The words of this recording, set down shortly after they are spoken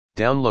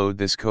Download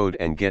this code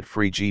and get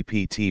free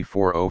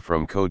GPT-4o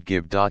from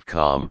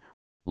codegive.com,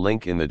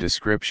 link in the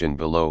description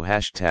below.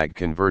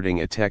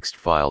 Converting a text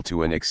file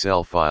to an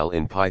Excel file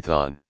in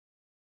Python.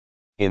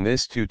 In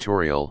this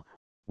tutorial,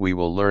 we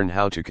will learn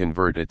how to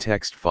convert a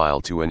text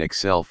file to an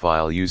Excel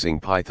file using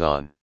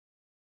Python.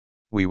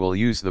 We will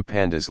use the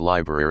pandas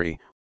library,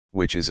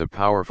 which is a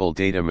powerful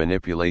data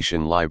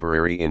manipulation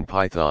library in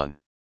Python.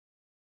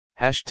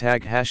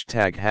 Step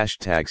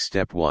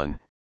 1,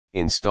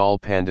 install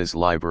pandas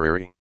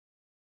library.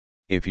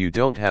 If you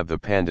don't have the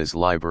pandas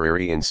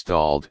library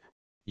installed,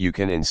 you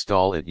can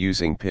install it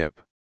using pip.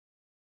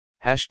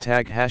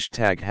 Step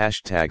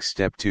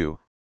 2,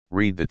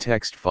 read the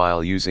text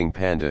file using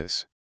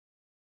pandas.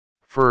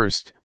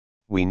 First,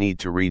 we need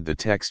to read the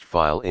text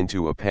file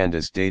into a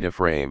pandas data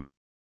frame.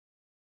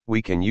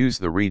 We can use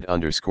the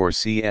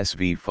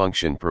read_CSV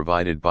function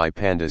provided by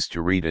pandas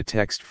to read a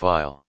text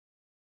file.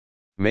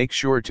 Make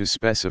sure to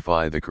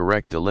specify the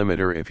correct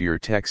delimiter if your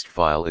text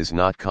file is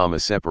not comma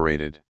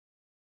separated.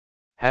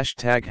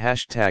 Step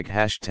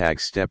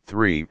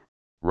 3,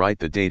 write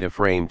the data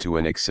frame to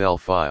an Excel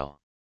file.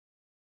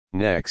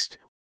 Next,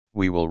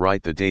 we will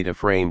write the data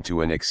frame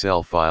to an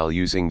Excel file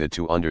using the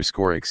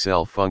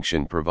to_Excel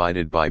function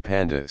provided by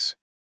pandas.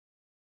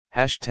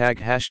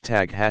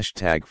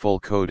 Full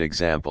code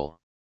example.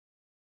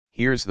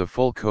 Here's the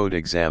full code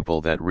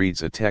example that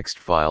reads a text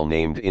file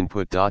named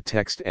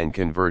input.txt and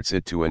converts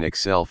it to an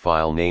Excel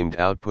file named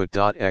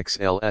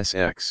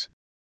output.xlsx.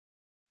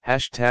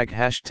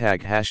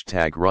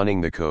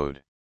 Running the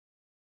code.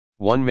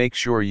 1. Make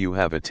sure you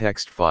have a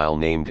text file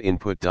named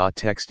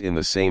input.txt in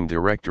the same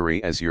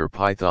directory as your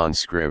Python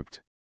script.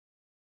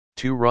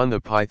 2. Run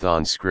the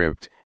Python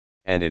script,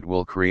 and it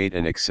will create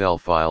an Excel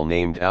file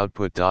named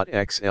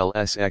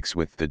output.xlsx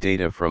with the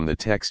data from the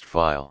text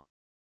file.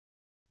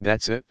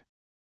 That's it.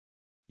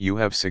 You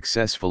have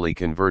successfully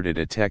converted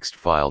a text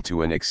file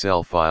to an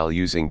Excel file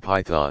using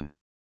Python.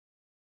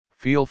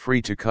 Feel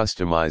free to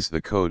customize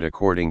the code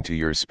according to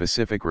your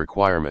specific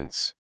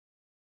requirements.